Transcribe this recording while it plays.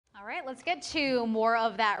right, let's get to more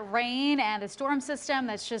of that rain and the storm system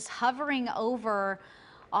that's just hovering over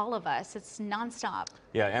all of us. It's nonstop.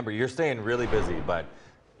 Yeah, Amber, you're staying really busy, but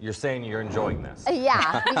you're saying you're enjoying this.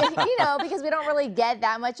 Yeah, because we don't really get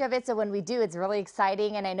that much of it. So when we do, it's really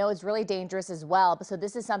exciting. And I know it's really dangerous as well. So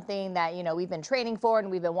this is something that, we've been training for and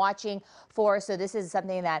we've been watching for. So this is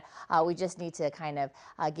something that we just need to kind of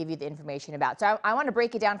give you the information about. So I want to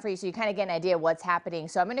break it down for you so you kind of get an idea of what's happening.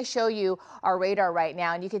 So I'm going to show you our radar right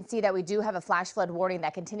now. And you can see that we do have a flash flood warning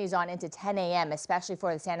that continues on into 10 a.m., especially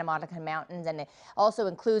for the Santa Monica Mountains. And it also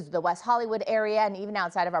includes the West Hollywood area and even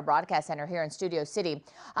outside of our broadcast center here in Studio City.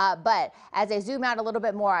 But as I zoom out a little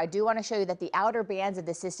bit more, I do want to show you that the outer bands of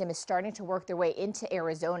the system is starting to work their way into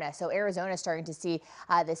Arizona. So Arizona is starting to see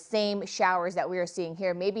the same showers that we are seeing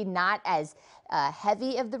here. Maybe not as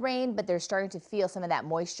heavy of the rain, but they're starting to feel some of that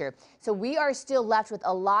moisture. So we are still left with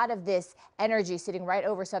a lot of this energy sitting right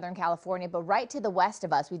over Southern California, but right to the west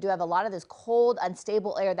of us, we do have a lot of this cold,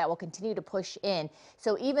 unstable air that will continue to push in.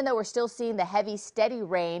 So even though we're still seeing the heavy, steady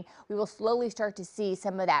rain, we will slowly start to see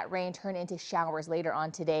some of that rain turn into showers later on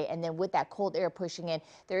today. And then with that cold air pushing in,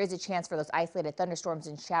 there is a chance for those isolated thunderstorms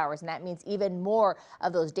and showers. And that means even more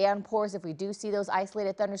of those downpours if we do see those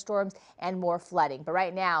isolated thunderstorms and more flooding. But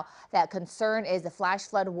right now, that concern is the flash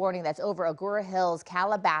flood warning that's over Agoura Hills,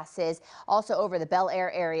 Calabasas, also over the Bel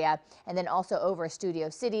Air area, and then also over Studio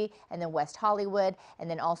City, and then West Hollywood, and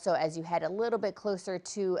then also as you head a little bit closer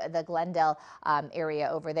to the Glendale area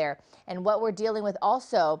over there. And what we're dealing with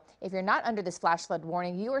also, if you're not under this flash flood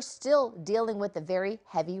warning, you are still dealing with the very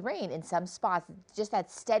heavy rain in some spots, just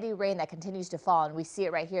that steady rain that continues to fall. And we see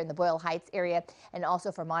it right here in the Boyle Heights area and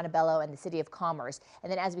also for Montebello and the City of Commerce.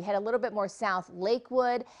 And then as we head a little bit more south,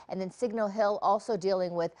 Lakewood and then Signal Hill also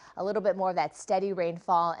dealing with a little bit more of that steady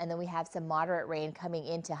rainfall. And then we have some moderate rain coming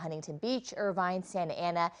into Huntington Beach, Irvine, Santa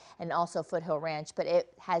Ana, and also Foothill Ranch. But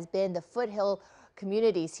it has been the Foothill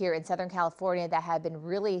communities here in Southern California that have been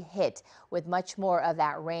really hit with much more of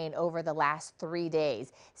that rain over the last 3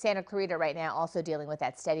 days. Santa Clarita right now also dealing with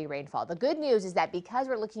that steady rainfall. The good news is that because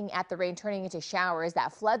we're looking at the rain turning into showers,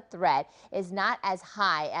 that flood threat is not as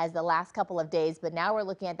high as the last couple of days, but now we're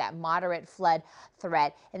looking at that moderate flood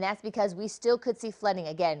threat. And that's because we still could see flooding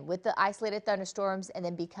again with the isolated thunderstorms, and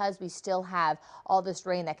then because we still have all this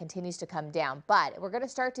rain that continues to come down. But we're going to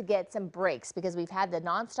start to get some breaks because we've had the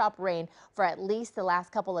nonstop rain for at least the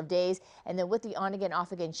last couple of days, and then with the on again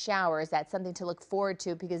off again showers, that's something to look forward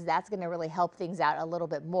to because that's going to really help things out a little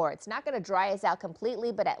bit more. It's not going to dry us out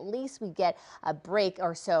completely, but at least we get a break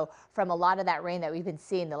or so from a lot of that rain that we've been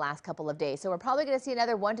seeing the last couple of days. So we're probably going to see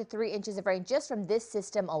another 1 to 3 inches of rain just from this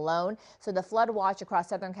system alone. So the flood watch across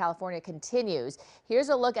Southern California continues. Here's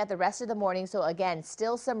a look at the rest of the morning. So again,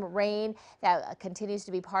 still some rain that continues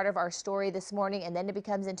to be part of our story this morning, and then it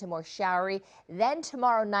becomes into more showery. Then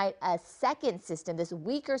tomorrow night, a second system, this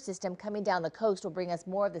weaker system coming down the coast, will bring us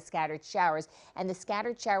more of the scattered showers, and the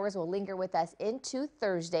scattered showers will linger with us into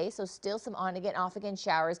Thursday. So still some on again off again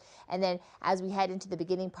showers, and then as we head into the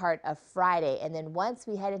beginning part of Friday, and then once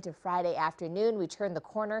we head into Friday afternoon, we turn the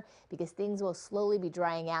corner because things will slowly be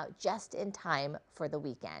drying out just in time for the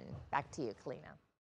weekend. Back to you, Kalina.